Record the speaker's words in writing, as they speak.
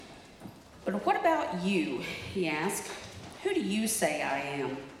"But what about you?" he asked. "Who do you say I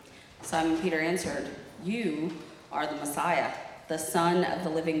am?" Simon Peter answered, "You are the Messiah, the Son of the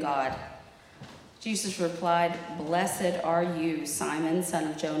living God." Jesus replied, "Blessed are you, Simon, son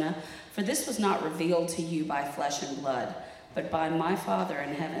of Jonah, for this was not revealed to you by flesh and blood, but by my Father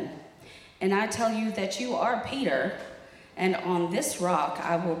in heaven. And I tell you that you are Peter, and on this rock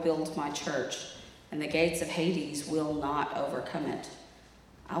I will build my church, and the gates of Hades will not overcome it.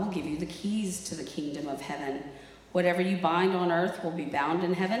 I will give you the keys to the kingdom of heaven. Whatever you bind on earth will be bound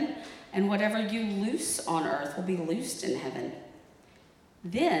in heaven, and whatever you loose on earth will be loosed in heaven."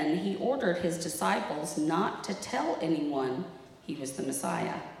 Then he ordered his disciples not to tell anyone he was the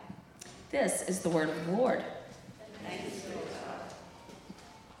Messiah. This is the word of the Lord. Thanks be to God.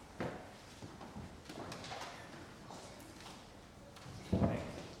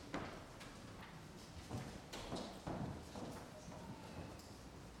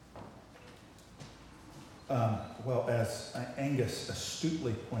 Well, as Angus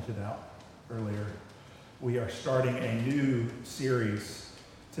astutely pointed out earlier, we are starting a new series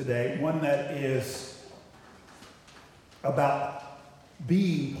today, one that is about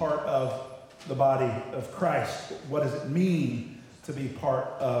being part of the body of Christ. What does it mean to be part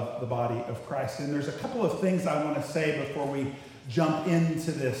of the body of Christ? And there's a couple of things I want to say before we jump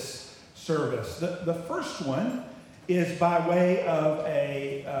into this service. The first one is by way of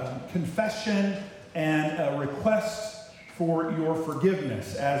a confession and a request for your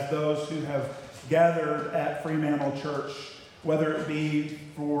forgiveness as those who have gathered at Fremantle Church, whether it be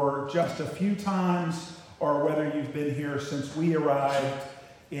for just a few times or whether you've been here since we arrived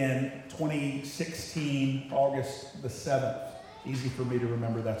in 2016, August the 7th. Easy for me to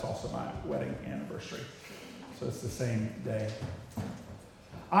remember, that's also my wedding anniversary. So it's the same day.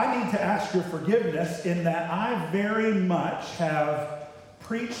 I need to ask your forgiveness in that I very much have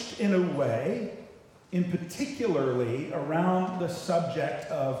preached in a way, in particularly around the subject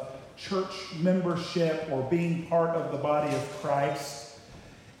of church membership or being part of the body of Christ,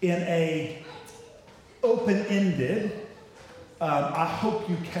 in a open-ended, I hope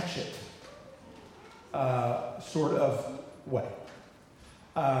you catch it sort of way.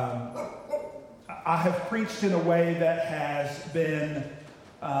 I have preached in a way that has been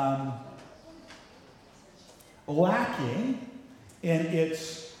lacking in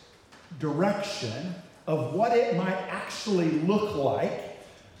its direction of what it might actually look like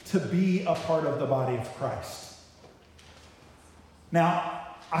to be a part of the body of Christ. Now,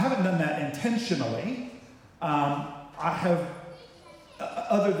 I haven't done that intentionally. I have,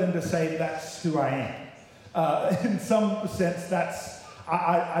 other than to say that's who I am. In some sense,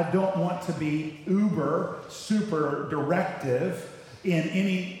 I don't want to be super directive in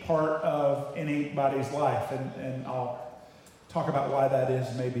any part of anybody's life. And I'll talk about why that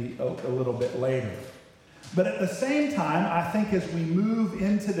is maybe a little bit later. But at the same time, I think as we move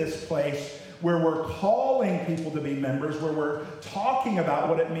into this place where we're calling people to be members, where we're talking about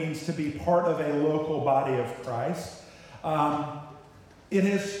what it means to be part of a local body of Christ, it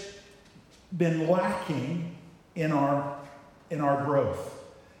has been lacking in our growth.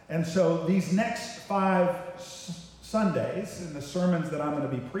 And so these next 5 Sundays, in the sermons that I'm going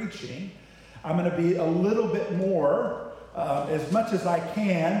to be preaching, I'm going to be a little bit more, as much as I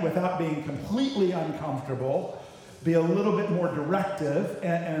can, without being completely uncomfortable, be a little bit more directive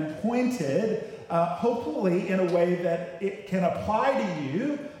and pointed, hopefully in a way that it can apply to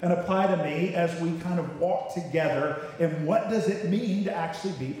you and apply to me as we kind of walk together in what does it mean to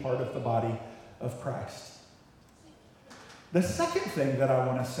actually be part of the body of Christ. The second thing that I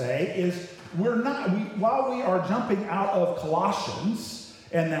want to say is while we are jumping out of Colossians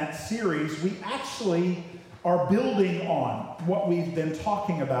and that series, we actually are building on what we've been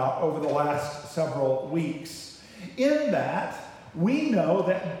talking about over the last several weeks. In that, we know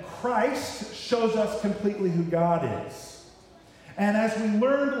that Christ shows us completely who God is. And as we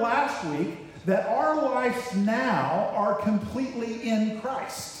learned last week, that our lives now are completely in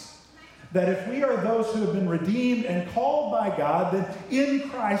Christ. That if we are those who have been redeemed and called by God, then in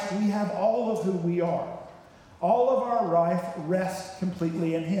Christ we have all of who we are. All of our life rests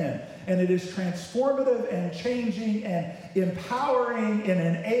completely in Him. And it is transformative and changing and empowering and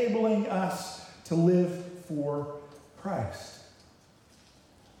enabling us to live for Christ.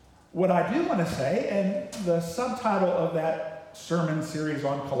 What I do want to say, and the subtitle of that sermon series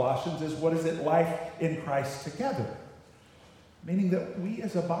on Colossians is, what is it like in Christ together? Meaning that we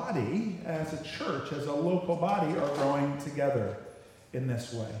as a body, as a church, as a local body, are growing together in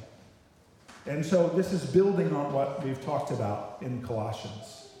this way. And so this is building on what we've talked about in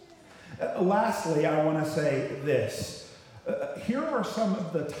Colossians. Lastly, I want to say this. Here are some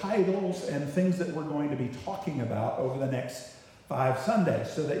of the titles and things that we're going to be talking about over the next 5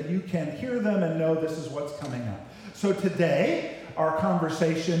 Sundays so that you can hear them and know this is what's coming up. So today, our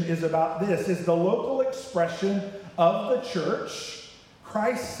conversation is about this. Is the local expression of the church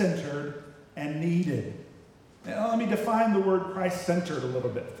Christ-centered and needed? Now, let me define the word Christ-centered a little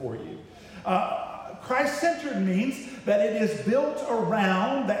bit for you. Christ-centered means that it is built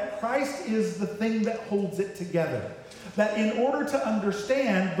around that Christ is the thing that holds it together. That in order to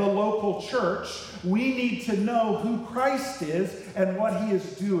understand the local church, we need to know who Christ is and what he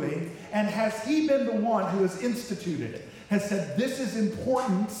is doing. And has he been the one who has instituted it, has said, this is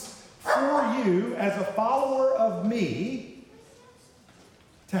important for you as a follower of me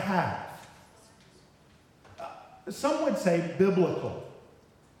to have. Some would say biblical.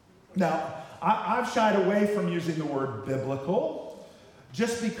 Now, I've shied away from using the word biblical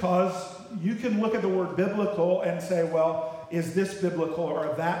just because you can look at the word biblical and say, well, is this biblical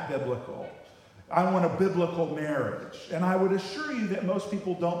or that biblical? I want a biblical marriage. And I would assure you that most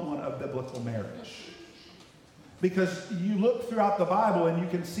people don't want a biblical marriage. Because you look throughout the Bible and you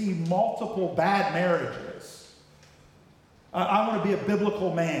can see multiple bad marriages. I want to be a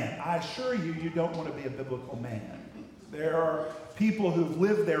biblical man. I assure you, you don't want to be a biblical man. There are people who've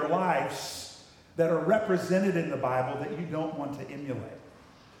lived their lives that are represented in the Bible that you don't want to emulate.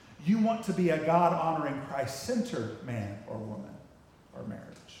 You want to be a God-honoring, Christ-centered man or woman or marriage.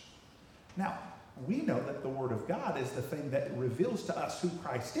 Now, we know that the Word of God is the thing that reveals to us who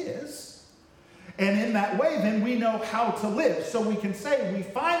Christ is. And in that way, then we know how to live. So we can say we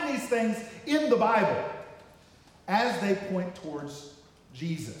find these things in the Bible as they point towards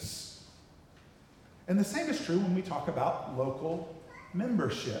Jesus. And the same is true when we talk about local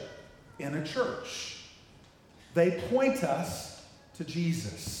membership in a church. They point us to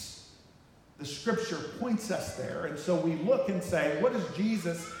Jesus. The scripture points us there. And so we look and say, what does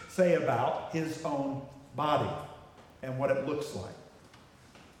Jesus say about his own body and what it looks like?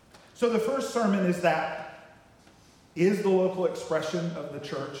 So the first sermon is that, is the local expression of the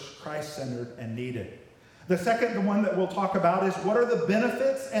church Christ-centered and needed? The second one that we'll talk about is what are the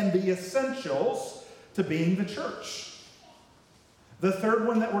benefits and the essentials to being the church? The third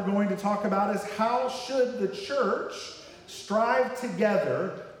one that we're going to talk about is how should the church strive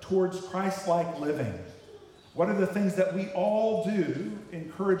together towards Christ-like living? What are the things that we all do,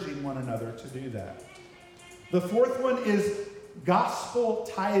 encouraging one another to do that? The fourth one is gospel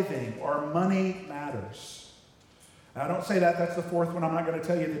tithing, or money matters. Now, I don't say that. That's the fourth one. I'm not going to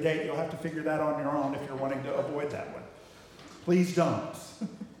tell you the date. You'll have to figure that on your own if you're wanting to avoid that one. Please don't.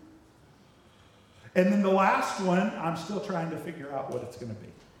 And then the last one, I'm still trying to figure out what it's going to be.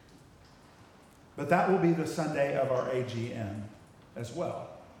 But that will be the Sunday of our AGM as well,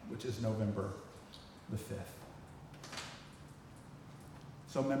 which is November the 5th.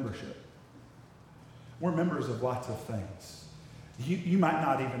 So membership. We're members of lots of things. You might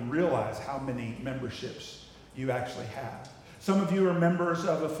not even realize how many memberships you actually have. Some of you are members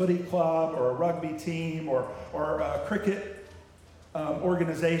of a footy club or a rugby team or a cricket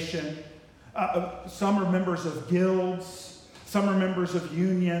organization. Some are members of guilds. Some are members of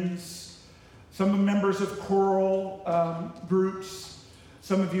unions. Some are members of choral groups.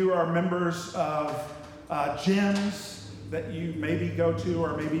 Some of you are members of gyms that you maybe go to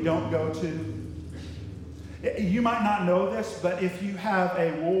or maybe don't go to. You might not know this, but if you have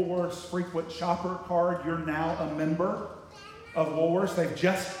a Woolworths frequent shopper card, you're now a member of Woolworths. They've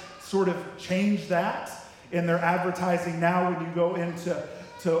just sort of changed that in their advertising now. When you go into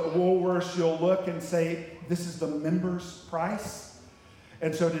Woolworths, you'll look and say, this is the member's price.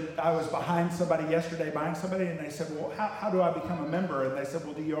 And so I was behind somebody yesterday, buying somebody, and they said, well, how do I become a member? And they said,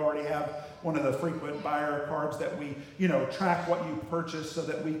 well, do you already have one of the frequent buyer cards that we, track what you purchase so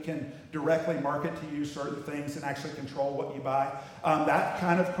that we can directly market to you certain things and actually control what you buy? That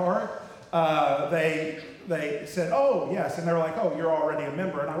kind of card, they said, oh, yes. And they were like, oh, you're already a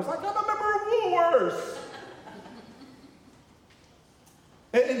member. And I was like, I'm a member of Woolworths.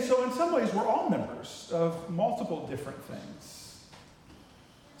 And so in some ways, we're all members of multiple different things.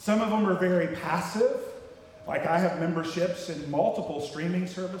 Some of them are very passive. Like I have memberships in multiple streaming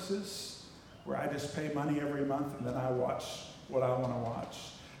services where I just pay money every month and then I watch what I want to watch.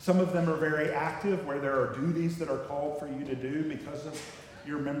 Some of them are very active where there are duties that are called for you to do because of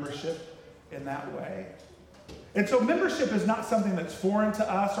your membership in that way. And so membership is not something that's foreign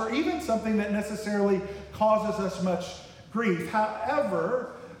to us or even something that necessarily causes us much grief.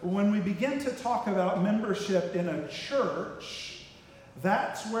 However, when we begin to talk about membership in a church,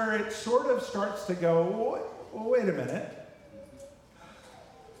 that's where it sort of starts to go, well, wait a minute.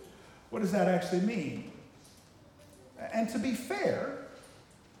 What does that actually mean? And to be fair,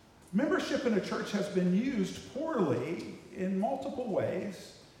 membership in a church has been used poorly in multiple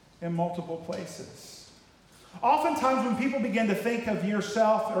ways, in multiple places. Oftentimes when people begin to think of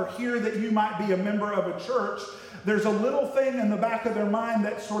yourself or hear that you might be a member of a church, there's a little thing in the back of their mind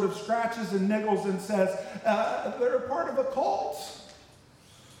that sort of scratches and niggles and says, they're a part of a cult.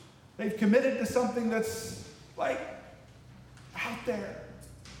 They've committed to something that's like out there.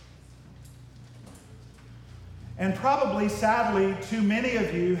 And probably, sadly, too many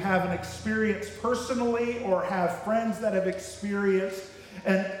of you have an experience personally or have friends that have experienced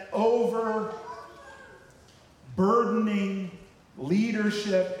an overburdening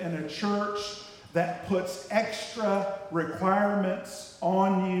leadership in a church that puts extra requirements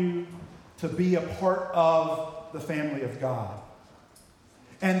on you to be a part of the family of God.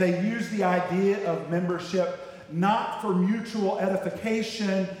 And they use the idea of membership not for mutual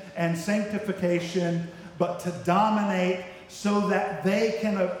edification and sanctification, but to dominate so that they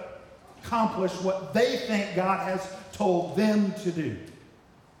can accomplish what they think God has told them to do.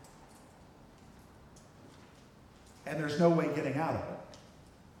 And there's no way getting out of it.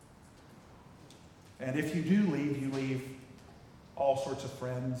 And if you do leave, you leave all sorts of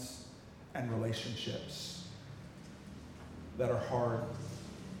friends and relationships that are hard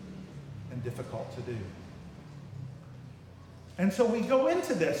and difficult to do. And so we go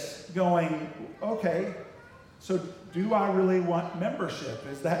into this going, okay, so do I really want membership?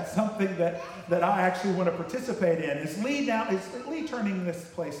 Is that something that I actually want to participate in? Is Lee turning this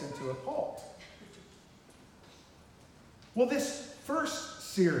place into a cult? Well, this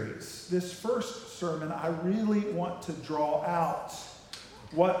first series, this first sermon, I really want to draw out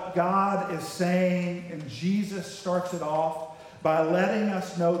what God is saying, and Jesus starts it off by letting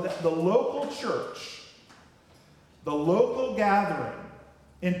us know that the local church, the local gathering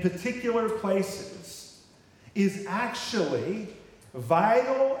in particular places, is actually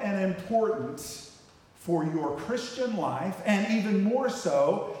vital and important for your Christian life, and even more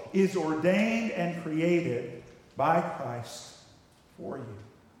so, is ordained and created by Christ for you.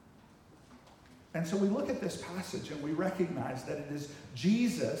 And so we look at this passage and we recognize that it is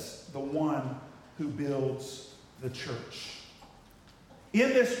Jesus, the one who builds the church. In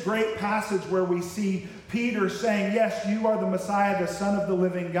this great passage where we see Peter saying, yes, you are the Messiah, the Son of the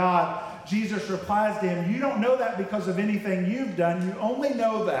living God, Jesus replies to him, you don't know that because of anything you've done. You only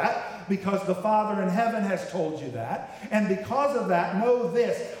know that because the Father in heaven has told you that. And because of that, know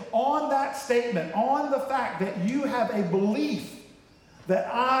this. On that statement, on the fact that you have a belief that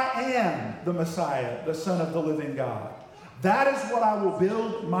I am the Messiah, the Son of the living God, that is what I will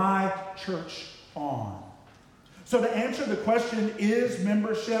build my church on. So to answer the question, is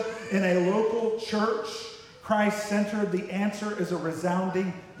membership in a local church Christ-centered? The answer is a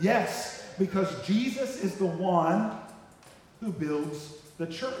resounding yes, because Jesus is the one who builds the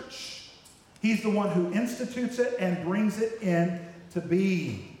church. He's the one who institutes it and brings it into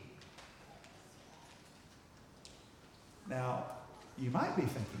being. Now, you might be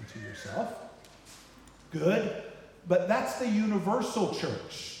thinking to yourself, good, but that's the universal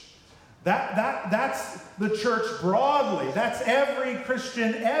church. That's the church broadly. That's every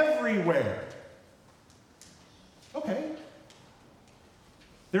Christian everywhere. Okay.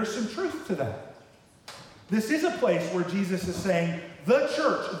 There's some truth to that. This is a place where Jesus is saying, the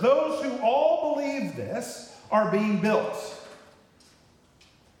church, those who all believe this, are being built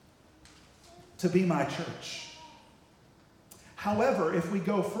to be my church. However, if we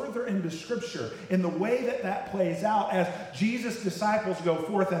go further into Scripture, in the way that plays out as Jesus' disciples go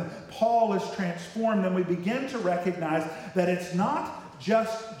forth and Paul is transformed, then we begin to recognize that it's not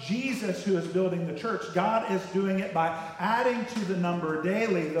just Jesus who is building the church. God is doing it by adding to the number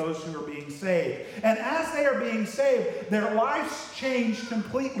daily those who are being saved. And as they are being saved, their lives change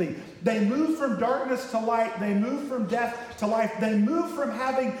completely. They move from darkness to light. They move from death to life. They move from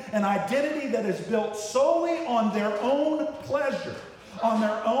having an identity that is built solely on their own pleasure, on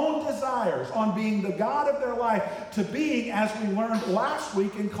their own desires, on being the God of their life, to being, as we learned last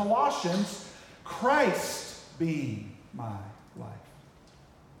week in Colossians, Christ being my life.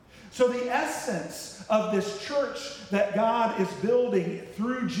 So the essence of this church that God is building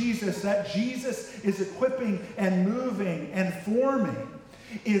through Jesus, that Jesus is equipping and moving and forming,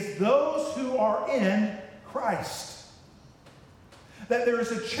 is those who are in Christ. That there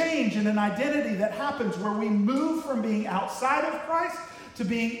is a change in an identity that happens where we move from being outside of Christ to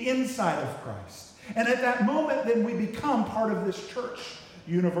being inside of Christ. And at that moment, then we become part of this church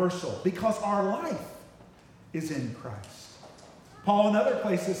universal because our life is in Christ. Paul in other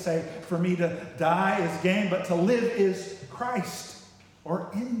places say, for me to die is gain, but to live is Christ, or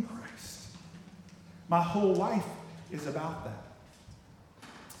in Christ. My whole life is about that.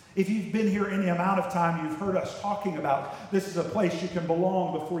 If you've been here any amount of time, you've heard us talking about this is a place you can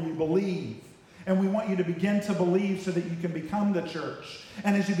belong before you believe. And we want you to begin to believe so that you can become the church.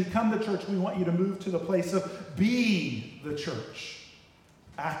 And as you become the church, we want you to move to the place of being the church,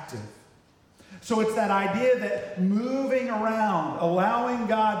 active. So it's that idea that moving around, allowing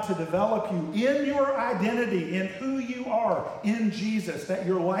God to develop you in your identity, in who you are, in Jesus, that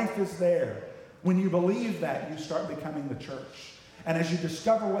your life is there. When you believe that, you start becoming the church. And as you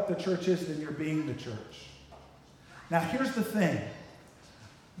discover what the church is, then you're being the church. Now, here's the thing.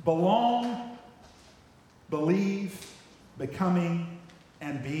 Belong, believe, becoming,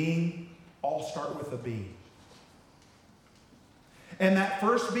 and being all start with a B. And that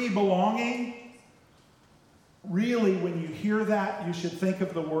first B, belonging, really, when you hear that, you should think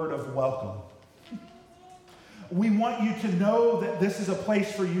of the word of welcome. We want you to know that this is a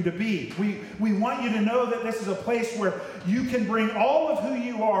place for you to be. We want you to know that this is a place where you can bring all of who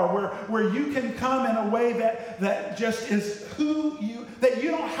you are, where you can come in a way that just is who you, that you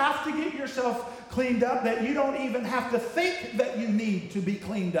don't have to get yourself cleaned up, that you don't even have to think that you need to be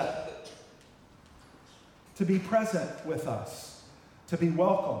cleaned up. To be present with us, to be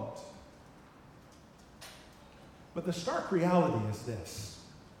welcomed. But the stark reality is this.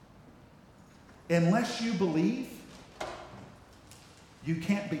 Unless you believe, you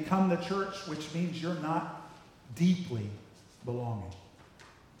can't become the church, which means you're not deeply belonging.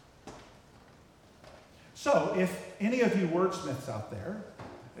 So, if any of you wordsmiths out there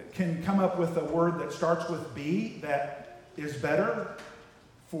can come up with a word that starts with B that is better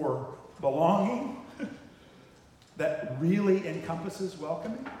for belonging, that really encompasses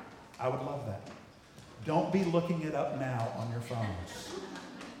welcoming, I would love that. Don't be looking it up now on your phones.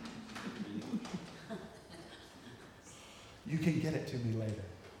 You can get it to me later.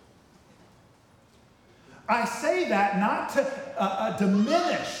 I say that not to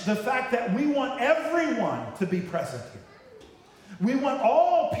diminish the fact that we want everyone to be present here. We want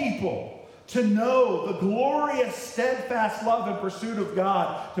all people to know the glorious, steadfast love and pursuit of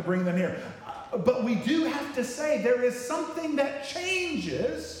God to bring them here. But we do have to say there is something that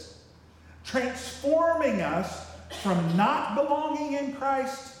changes, transforming us from not belonging in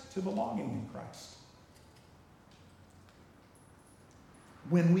Christ to belonging in Christ.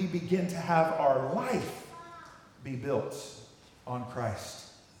 When we begin to have our life be built on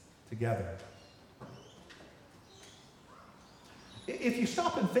Christ together. If you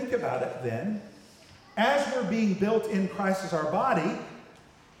stop and think about it then, as we're being built in Christ as our body,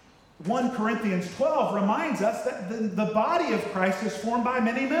 1 Corinthians 12 reminds us that the body of Christ is formed by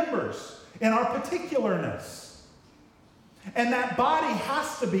many members in our particularness. And that body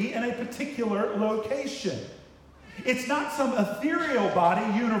has to be in a particular location. It's not some ethereal body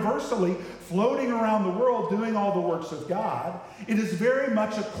universally floating around the world doing all the works of God. It is very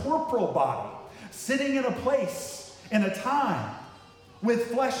much a corporal body, sitting in a place, in a time,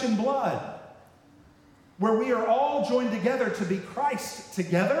 with flesh and blood, where we are all joined together to be Christ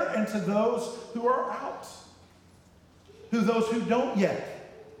together and to those who are out, those who don't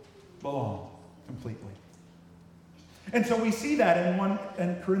yet belong completely. And so we see that in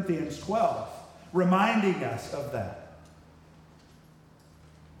 1 Corinthians 12. Reminding us of that.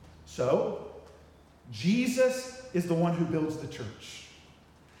 So, Jesus is the one who builds the church.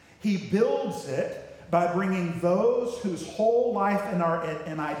 He builds it by bringing those whose whole life and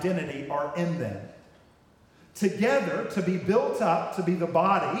identity are in them together to be built up, to be the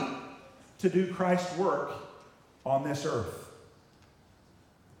body, to do Christ's work on this earth.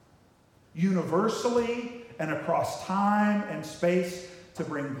 Universally and across time and space, to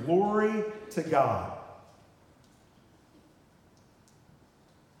bring glory to God.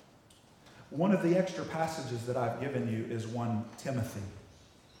 One of the extra passages that I've given you is 1 Timothy.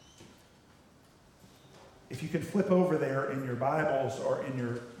 If you can flip over there in your Bibles or in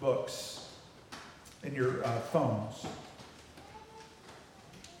your books, in your phones.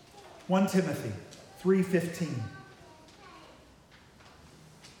 1 Timothy 3:15.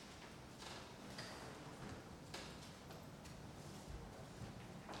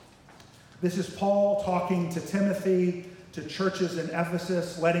 This is Paul talking to Timothy, to churches in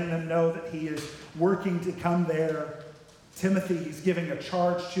Ephesus, letting them know that he is working to come there. Timothy, he's giving a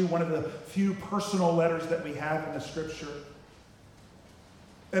charge to, one of the few personal letters that we have in the Scripture.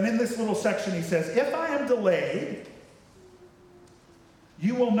 And in this little section he says, if I am delayed,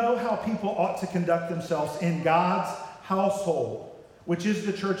 you will know how people ought to conduct themselves in God's household, which is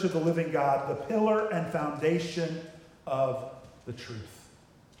the church of the living God, the pillar and foundation of the truth.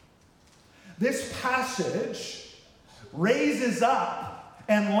 This passage raises up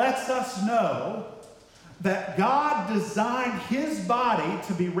and lets us know that God designed his body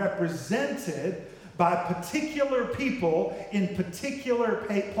to be represented by particular people in particular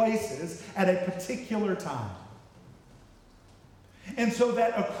places at a particular time. And so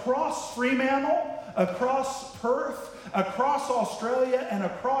that across Fremantle, across Perth, across Australia, and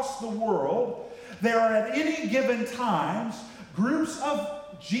across the world, there are at any given times groups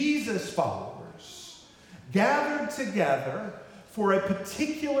of Jesus followers gathered together for a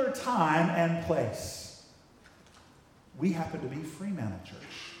particular time and place. We happen to be Fremantle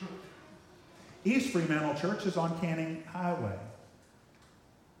Church. East Fremantle Church is on Canning Highway.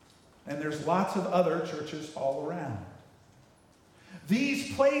 And there's lots of other churches all around.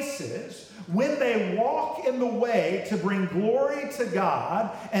 These places, when they walk in the way to bring glory to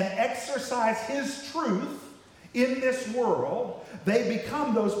God and exercise his truth in this world, they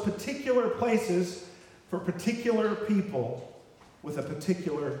become those particular places for particular people with a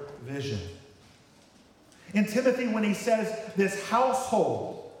particular vision. In Timothy, when he says this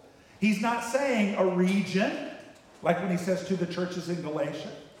household, he's not saying a region, like when he says to the churches in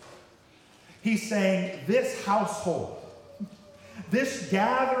Galatia. He's saying this household, this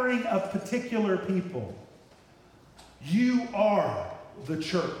gathering of particular people. You are the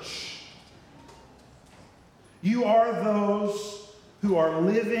church. You are those who are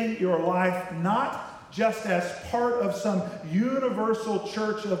living your life not just as part of some universal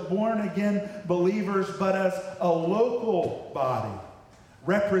church of born-again believers, but as a local body,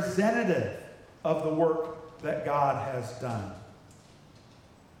 representative of the work that God has done.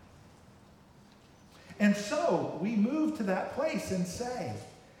 And so we move to that place and say,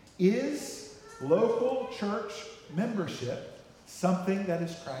 is local church membership something that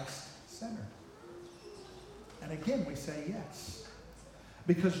is Christ-centered? And again, we say yes.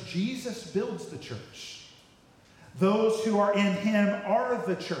 Because Jesus builds the church. Those who are in him are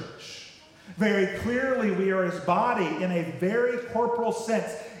the church. Very clearly, we are his body in a very corporal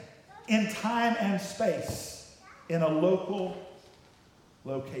sense, in time and space, in a local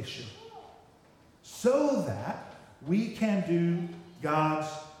location, so that we can do God's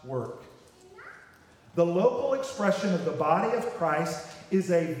work. The local expression of the body of Christ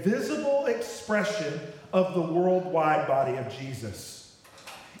is a visible expression of the worldwide body of Jesus.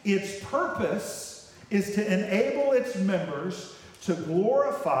 Its purpose is to enable its members to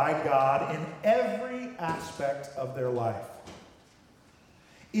glorify God in every aspect of their life.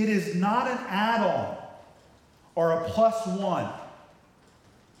 It is not an add-on or a plus one,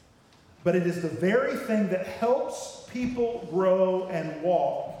 but it is the very thing that helps people grow and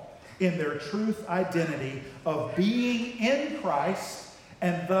walk in their truth identity of being in Christ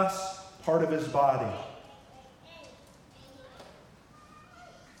and thus part of his body.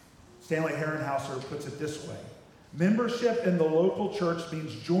 Stanley Herrenhauser puts it this way: membership in the local church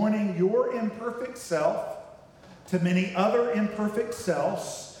means joining your imperfect self to many other imperfect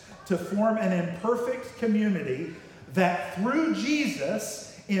selves to form an imperfect community that through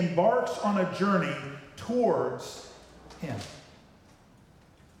Jesus embarks on a journey towards him.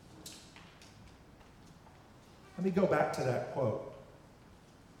 Let me go back to that quote.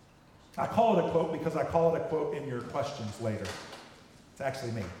 I call it a quote because I call it a quote in your questions later. It's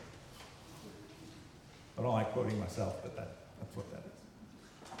actually me. I don't like quoting myself, but that's what that is.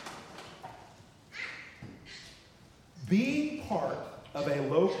 Being part of a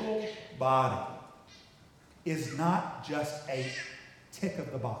local body is not just a tick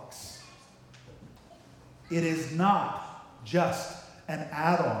of the box. It is not just an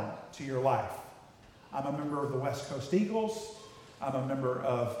add-on to your life. I'm a member of the West Coast Eagles. I'm a member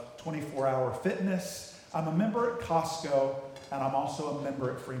of 24-Hour Fitness. I'm a member at Costco, and I'm also a member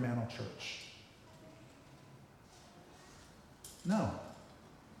at Fremantle Church. No.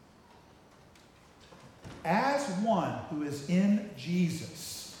 As one who is in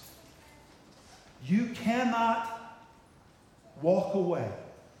Jesus, you cannot walk away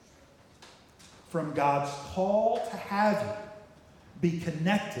from God's call to have you be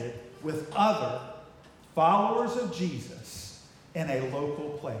connected with other followers of Jesus in a local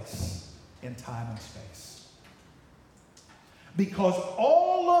place in time and space. Because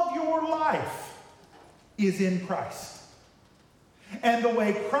all of your life is in Christ. And the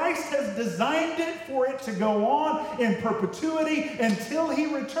way Christ has designed it for it to go on in perpetuity until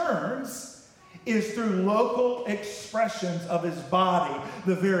he returns is through local expressions of his body,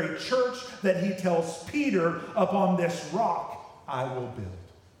 the very church that he tells Peter, upon this rock I will build.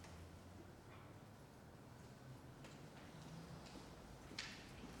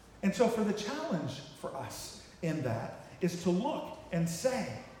 And so for the challenge for us in that is to look and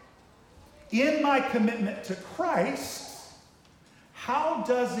say, in my commitment to Christ, how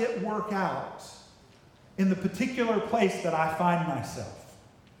does it work out in the particular place that I find myself.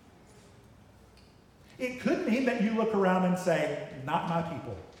 It could mean that you look around and say, not my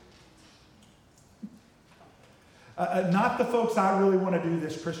people. Not the folks I really want to do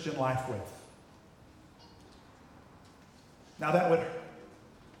this Christian life with. Now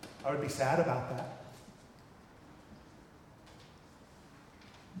I would be sad about that.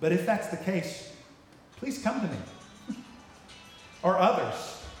 But if that's the case, please come to me or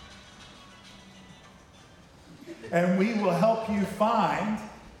others. And we will help you find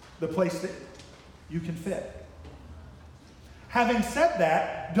the place that you can fit. Having said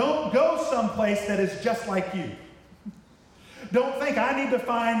that, don't go someplace that is just like you. Don't think I need to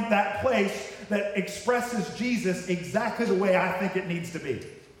find that place that expresses Jesus exactly the way I think it needs to be.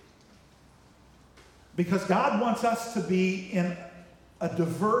 Because God wants us to be in a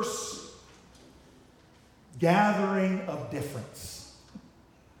diverse gathering of difference,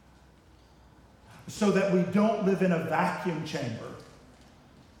 so that we don't live in a vacuum chamber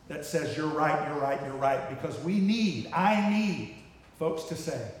that says you're right, you're right, you're right, because I need folks to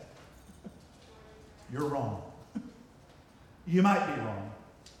say, you're wrong. You might be wrong.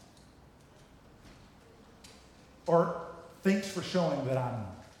 Or thanks for showing that I'm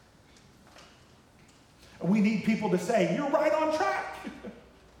wrong. We need people to say, you're right on track.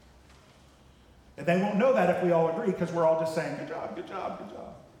 And they won't know that if we all agree, because we're all just saying, good job, good job, good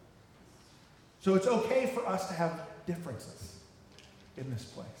job. So it's okay for us to have differences in this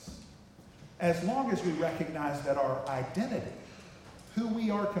place, as long as we recognize that our identity, who we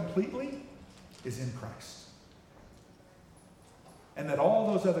are completely, is in Christ. And that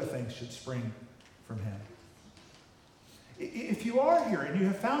all those other things should spring from him. If you are here and you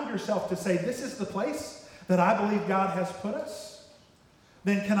have found yourself to say, this is the place that I believe God has put us,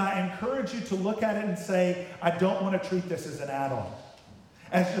 then can I encourage you to look at it and say, I don't want to treat this as an add-on,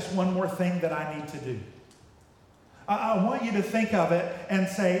 as just one more thing that I need to do. I want you to think of it and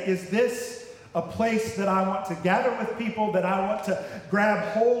say, is this a place that I want to gather with people, that I want to grab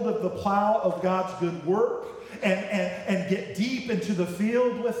hold of the plow of God's good work and get deep into the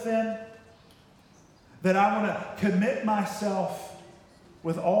field with them? That I want to commit myself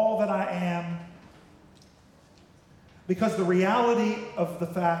with all that I am? Because the reality of the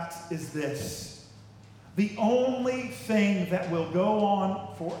fact is this: the only thing that will go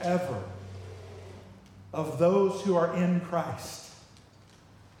on forever of those who are in Christ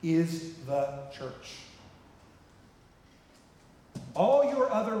is the church. All your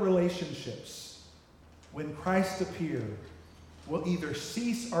other relationships, when Christ appeared, will either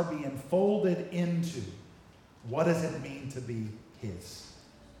cease or be enfolded into what does it mean to be his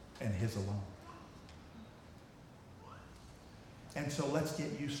and his alone. And so let's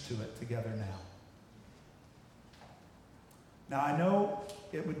get used to it together now. Now, I know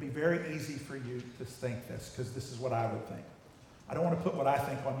it would be very easy for you to think this, because this is what I would think. I don't want to put what I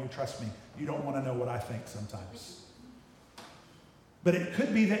think on you. Trust me, you don't want to know what I think sometimes. But it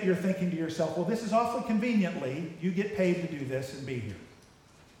could be that you're thinking to yourself, well, this is awfully conveniently, you get paid to do this and be here.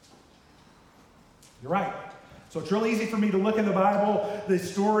 You're right. So it's real easy for me to look in the Bible, the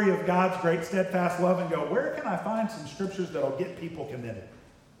story of God's great steadfast love, and go, where can I find some scriptures that'll get people committed?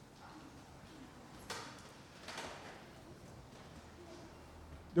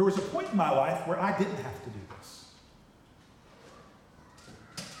 There was a point in my life where I didn't have to do this.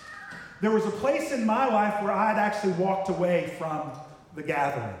 There was a place in my life where I had actually walked away from the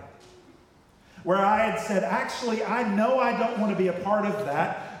gathering, where I had said, actually, I know I don't want to be a part of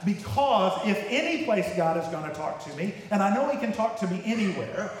that, because if any place God is going to talk to me, and I know he can talk to me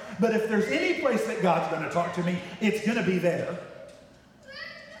anywhere, but if there's any place that God's going to talk to me, it's going to be there.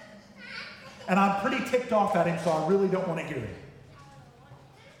 And I'm pretty ticked off at him, so I really don't want to hear him.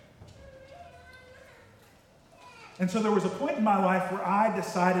 And so there was a point in my life where I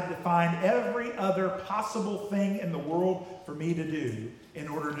decided to find every other possible thing in the world for me to do in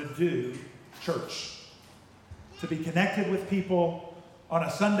order to do church. To be connected with people on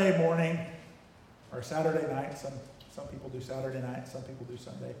a Sunday morning or Saturday night. Some people do Saturday night, some people do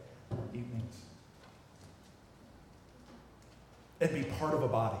Sunday evenings. And be part of a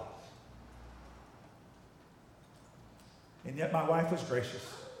body. And yet my wife was gracious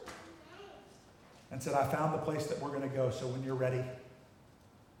and said, I found the place that we're going to go, so when you're ready,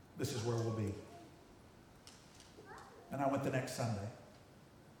 this is where we'll be. And I went the next Sunday.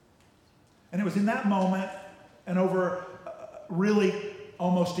 And it was in that moment, and over really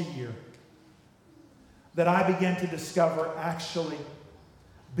almost a year, that I began to discover actually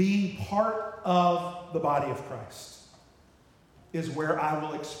being part of the body of Christ is where I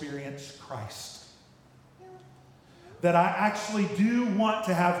will experience Christ. that I actually do want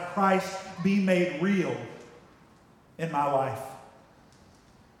to have Christ be made real in my life.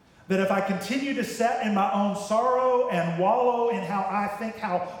 That if I continue to sit in my own sorrow and wallow in how I think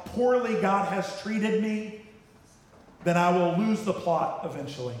how poorly God has treated me, then I will lose the plot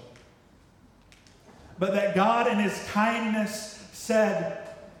eventually. But that God in his kindness said,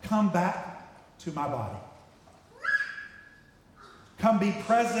 come back to my body. Come be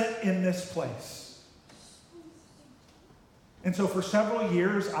present in this place. And so for several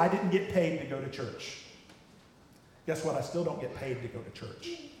years, I didn't get paid to go to church. Guess what? I still don't get paid to go to church.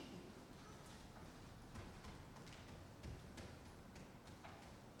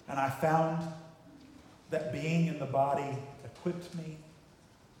 And I found that being in the body equipped me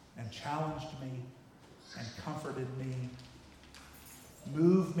and challenged me and comforted me,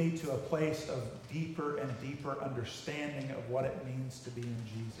 moved me to a place of deeper and deeper understanding of what it means to be in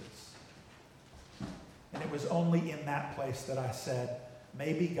Jesus. And it was only in that place that I said,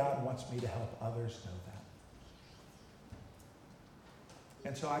 maybe God wants me to help others know that.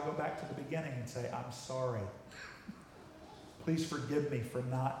 And so I go back to the beginning and say, I'm sorry. Please forgive me for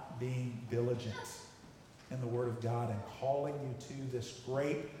not being diligent in the Word of God and calling you to this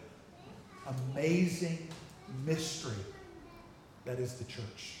great, amazing mystery that is the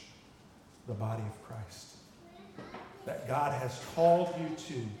church, the body of Christ, that God has called you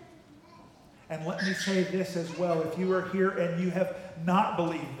to. And let me say this as well. If you are here and you have not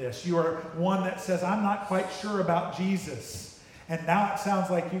believed this, you are one that says, I'm not quite sure about Jesus. And now it sounds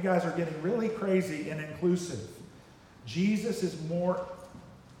like you guys are getting really crazy and inclusive. Jesus is more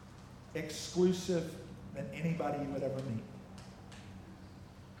exclusive than anybody you would ever meet,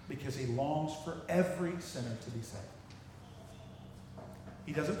 because he longs for every sinner to be saved.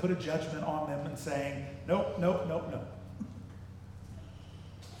 He doesn't put a judgment on them and saying, nope, nope, nope, nope.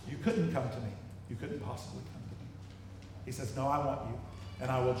 You couldn't come to me. You couldn't possibly come to me. He says, no, I want you, and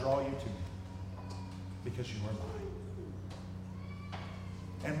I will draw you to me, because you are mine.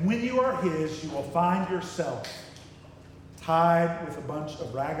 And when you are his, you will find yourself tied with a bunch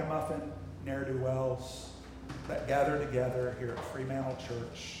of ragamuffin ne'er-do-wells that gather together here at Fremantle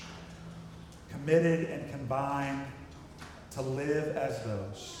Church, committed and combined to live as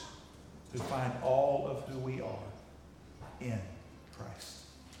those who find all of who we are in Christ.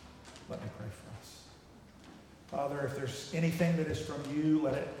 Let me pray for us. Father, if there's anything that is from you,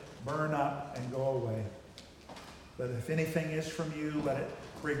 let it burn up and go away. But if anything is from you, let it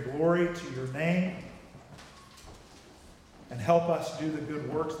bring glory to your name and help us do the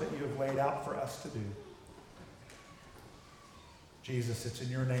good works that you have laid out for us to do. Jesus, it's in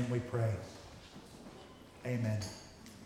your name we pray. Amen.